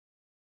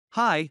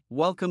Hi,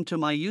 welcome to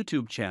my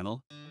YouTube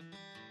channel.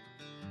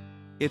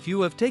 If you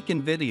have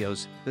taken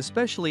videos,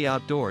 especially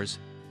outdoors,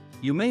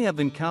 you may have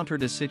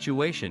encountered a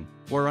situation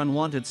where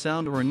unwanted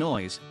sound or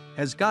noise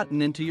has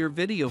gotten into your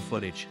video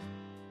footage.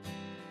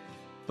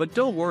 But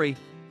don't worry,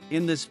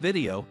 in this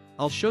video,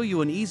 I'll show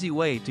you an easy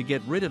way to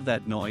get rid of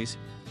that noise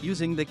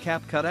using the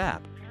CapCut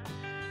app.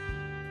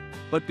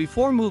 But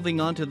before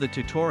moving on to the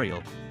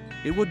tutorial,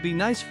 it would be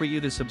nice for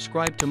you to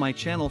subscribe to my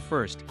channel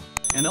first,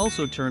 and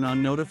also turn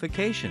on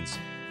notifications.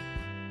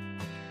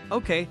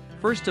 Okay,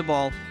 first of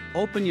all,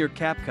 open your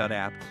CapCut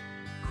app,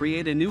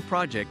 create a new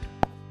project,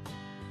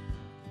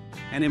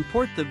 and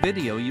import the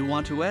video you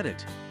want to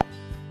edit.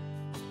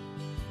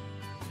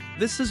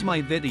 This is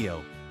my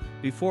video,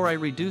 before I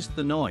reduce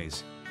the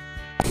noise.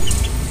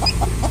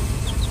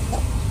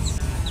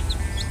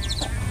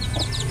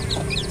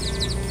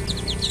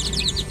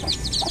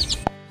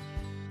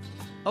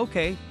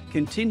 Okay,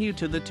 continue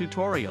to the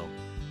tutorial.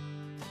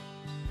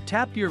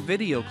 Tap your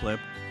video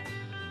clip,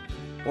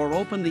 or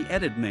open the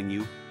edit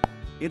menu.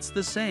 It's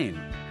the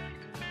same.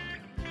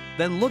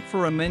 Then look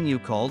for a menu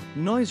called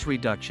Noise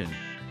Reduction.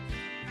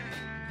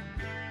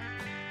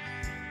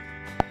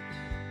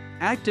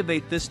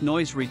 Activate this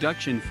noise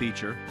reduction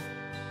feature.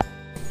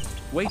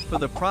 Wait for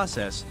the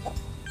process.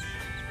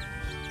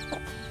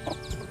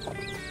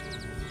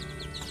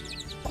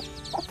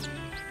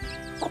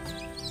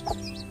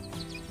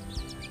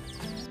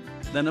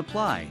 Then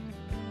apply.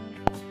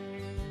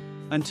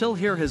 Until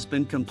here has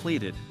been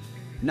completed.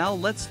 Now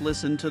let's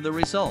listen to the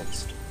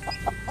results.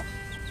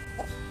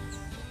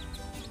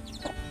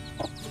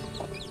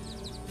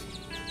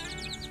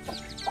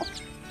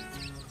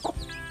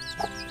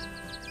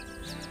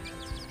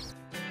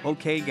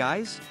 Okay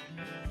guys?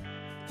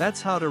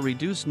 That's how to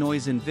reduce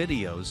noise in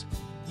videos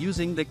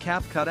using the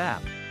CapCut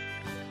app.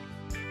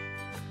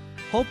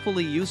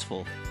 Hopefully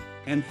useful,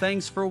 and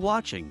thanks for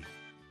watching.